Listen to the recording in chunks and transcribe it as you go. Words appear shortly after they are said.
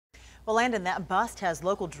Well, Landon, that bust has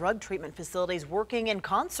local drug treatment facilities working in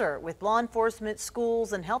concert with law enforcement,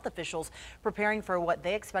 schools, and health officials preparing for what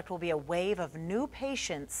they expect will be a wave of new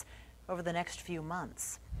patients over the next few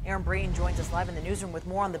months. Aaron Breen joins us live in the newsroom with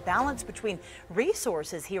more on the balance between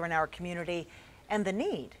resources here in our community and the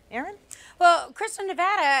need. Aaron? Well, Kristen,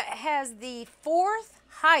 Nevada has the fourth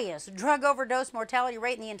highest drug overdose mortality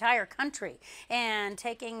rate in the entire country. And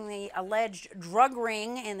taking the alleged drug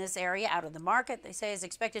ring in this area out of the market, they say, is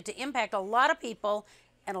expected to impact a lot of people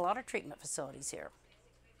and a lot of treatment facilities here.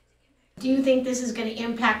 Do you think this is going to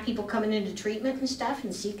impact people coming into treatment and stuff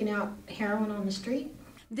and seeking out heroin on the street?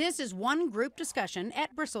 This is one group discussion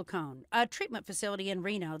at Bristlecone, a treatment facility in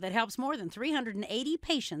Reno that helps more than 380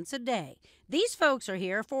 patients a day. These folks are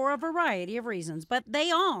here for a variety of reasons, but they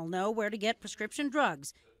all know where to get prescription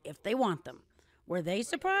drugs if they want them. Were they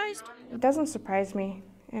surprised? It doesn't surprise me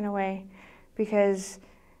in a way because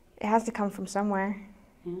it has to come from somewhere.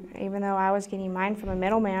 Even though I was getting mine from a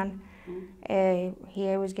middleman,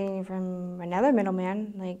 he was getting it from another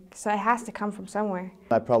middleman. So it has to come from somewhere.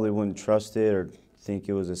 I probably wouldn't trust it or think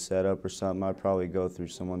it was a setup or something. I'd probably go through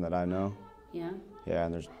someone that I know. Yeah? Yeah,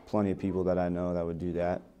 and there's plenty of people that I know that would do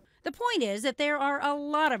that. The point is that there are a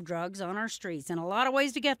lot of drugs on our streets and a lot of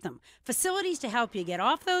ways to get them. Facilities to help you get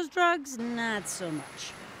off those drugs, not so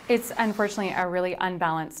much. It's unfortunately a really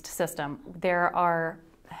unbalanced system. There are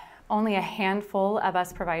only a handful of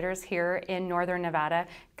us providers here in northern Nevada.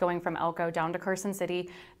 Going from Elko down to Carson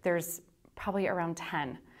City, there's probably around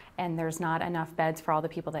 10. And there's not enough beds for all the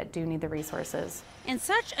people that do need the resources. And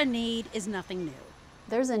such a need is nothing new.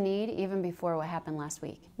 There's a need even before what happened last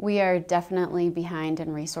week. We are definitely behind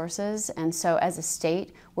in resources, and so as a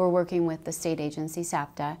state, we're working with the state agency,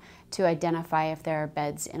 SAPTA, to identify if there are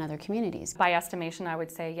beds in other communities. By estimation, I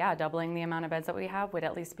would say, yeah, doubling the amount of beds that we have would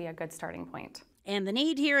at least be a good starting point. And the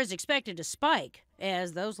need here is expected to spike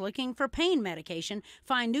as those looking for pain medication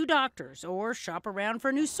find new doctors or shop around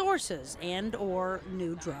for new sources and or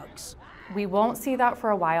new drugs. We won't see that for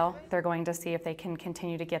a while. They're going to see if they can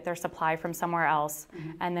continue to get their supply from somewhere else.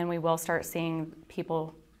 And then we will start seeing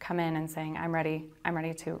people come in and saying, I'm ready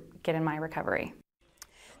to get in my recovery.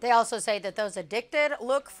 They also say that those addicted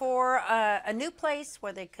look for a new place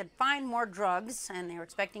where they could find more drugs, and they're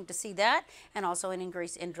expecting to see that, and also an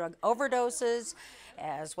increase in drug overdoses,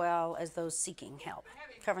 as well as those seeking help.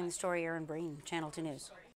 Covering the story, Aaron Breen, Channel 2 News.